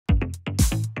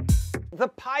the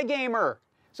PyGamer.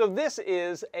 So this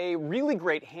is a really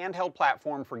great handheld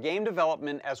platform for game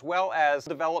development as well as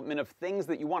development of things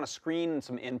that you want to screen and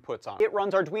some inputs on. It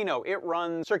runs Arduino, it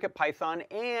runs CircuitPython,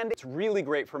 and it's really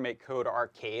great for MakeCode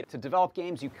Arcade. To develop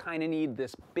games, you kind of need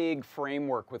this big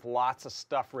framework with lots of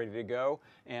stuff ready to go,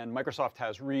 and Microsoft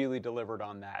has really delivered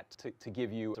on that to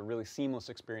give you a really seamless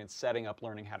experience setting up,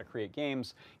 learning how to create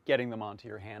games, getting them onto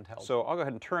your handheld. So I'll go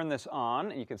ahead and turn this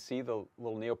on, and you can see the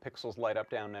little NeoPixels light up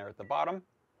down there at the bottom.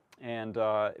 And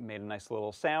it made a nice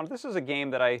little sound. This is a game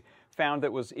that I found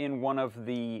that was in one of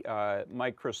the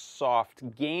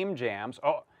Microsoft game jams.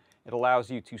 Oh, it allows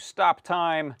you to stop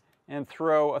time and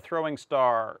throw a throwing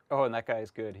star. Oh, and that guy is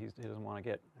good. He doesn't want to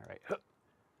get, all right. Huh,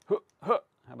 huh, huh.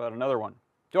 How about another one?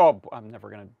 Oh, I'm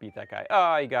never going to beat that guy.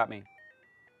 Ah, he got me.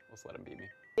 Let's let him beat me.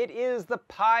 It is the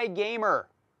PyGamer.